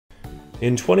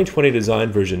In 2020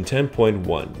 Design version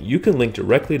 10.1, you can link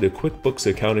directly to QuickBooks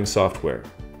accounting software.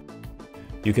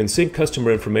 You can sync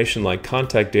customer information like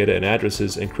contact data and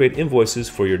addresses and create invoices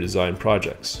for your design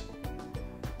projects.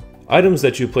 Items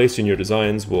that you placed in your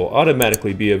designs will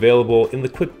automatically be available in the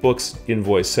QuickBooks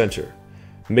Invoice Center,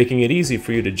 making it easy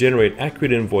for you to generate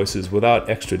accurate invoices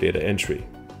without extra data entry.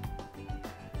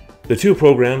 The two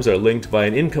programs are linked by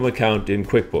an income account in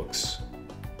QuickBooks.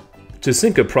 To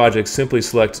sync a project, simply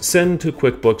select Send to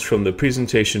QuickBooks from the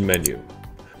presentation menu.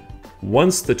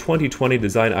 Once the 2020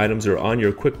 design items are on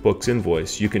your QuickBooks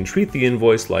invoice, you can treat the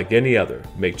invoice like any other,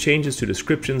 make changes to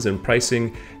descriptions and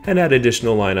pricing, and add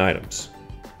additional line items.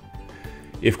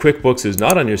 If QuickBooks is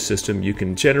not on your system, you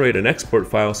can generate an export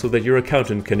file so that your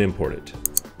accountant can import it.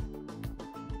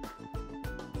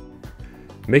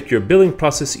 Make your billing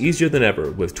process easier than ever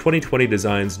with 2020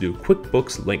 Design's new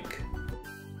QuickBooks link.